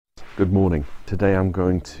Good morning. Today I'm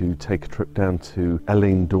going to take a trip down to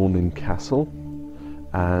Ellingdornin Castle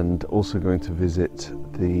and also going to visit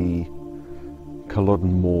the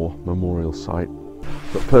Cullodon Moor memorial site.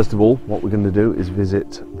 But first of all, what we're going to do is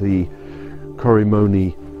visit the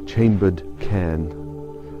Corrimony chambered cairn,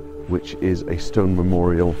 which is a stone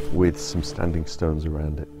memorial with some standing stones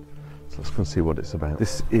around it. So let's go and see what it's about.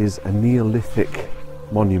 This is a Neolithic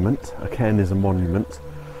monument. A cairn is a monument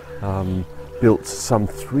built some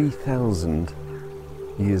 3,000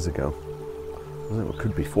 years ago. I think it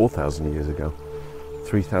could be 4,000 years ago.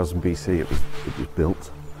 3000 BC it was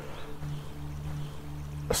built.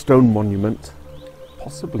 A stone monument,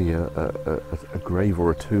 possibly a grave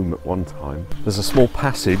or a tomb at one time. There's a small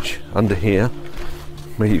passage under here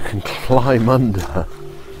where you can climb under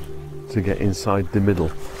to get inside the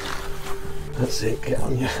middle. That's it, get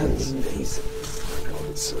on your hands and knees. Oh God,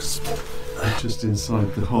 it's so small. Just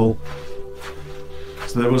inside the hole.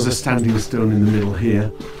 So there was a standing stone in the middle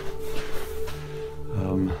here.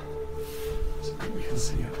 So that we can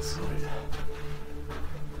see outside.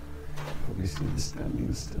 Probably see the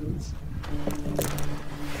standing stones.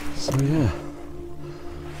 So yeah,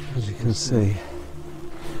 as you can see,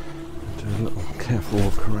 I'll do a little careful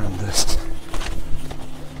walk around this.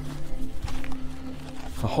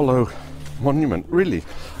 A hollow monument, really.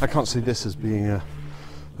 I can't see this as being a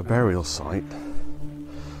burial site,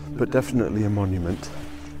 but definitely a monument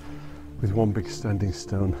with one big standing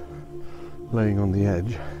stone laying on the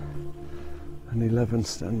edge and 11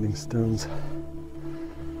 standing stones.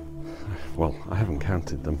 Well, I haven't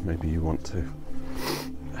counted them, maybe you want to. No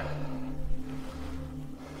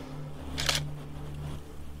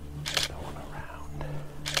one around.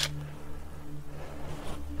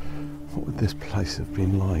 What would this place have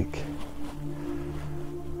been like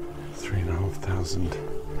 3,500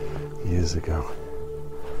 years ago?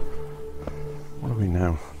 What are we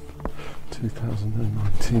now?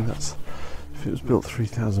 2019. That's, if it was built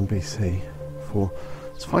 3000 BC,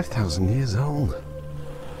 it's 5,000 years old.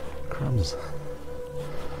 Crumbs.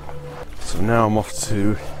 So now I'm off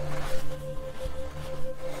to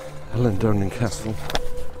Ellingdornin Castle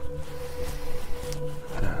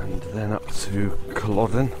and then up to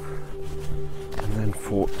Cullodon and then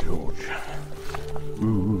Fort George.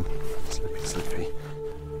 Ooh, slippy.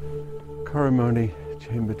 Corrimony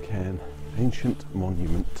chambered cairn, ancient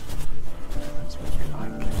monument. That's what we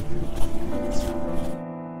like.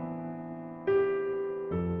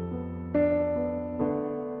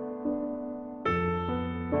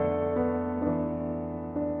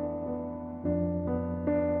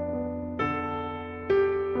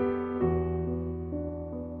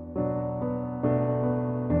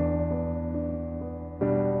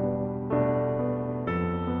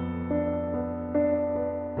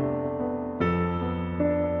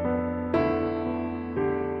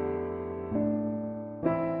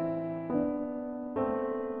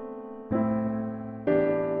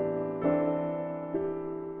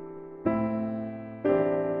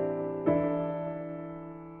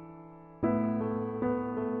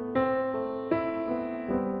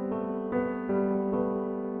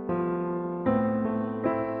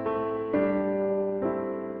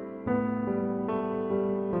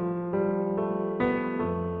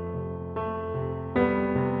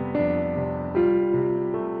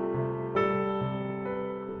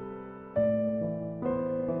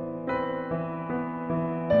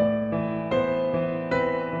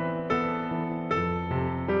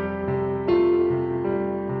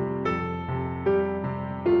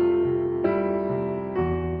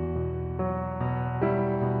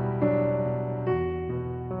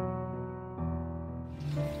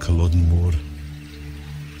 Cullodon Moor,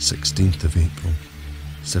 16th of April,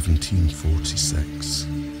 1746.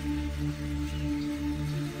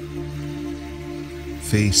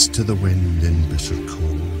 Face to the wind in bitter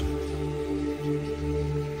cold,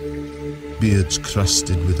 beards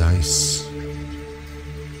crusted with ice,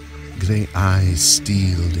 grey eyes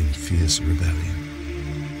steeled in fierce rebellion,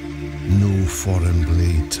 no foreign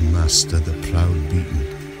blade to master the proud beating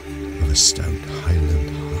of a stout Highland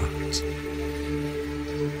heart.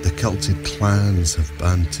 The Celtic clans have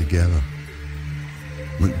band together,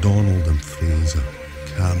 MacDonald and Fraser,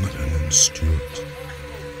 Cameron and Stuart,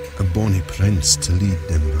 a bonny prince to lead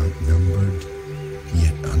them outnumbered,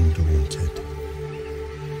 yet undaunted.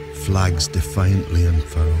 Flags defiantly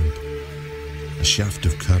unfurled, a shaft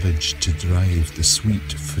of courage to drive the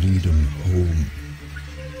sweet freedom home.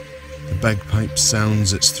 The bagpipe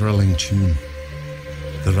sounds its thrilling tune,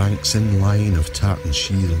 the ranks in line of tartan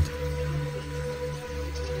shield.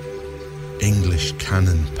 English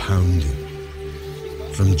cannon pounding,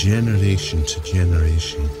 from generation to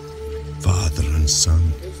generation, father and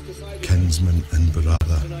son, kinsman and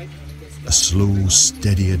brother, a slow,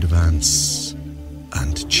 steady advance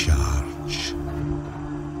and charge.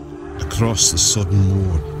 Across the sodden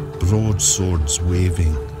moor, broadswords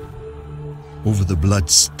waving. Over the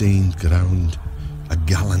blood-stained ground, a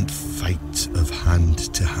gallant fight of hand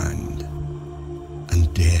to hand,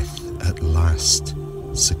 and death at last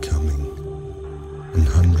succumbing.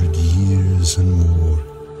 100 years and more,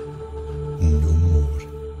 no more.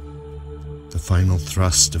 The final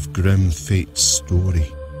thrust of grim fate's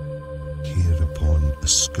story, here upon a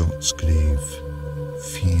Scots grave,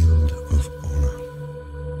 field of honour.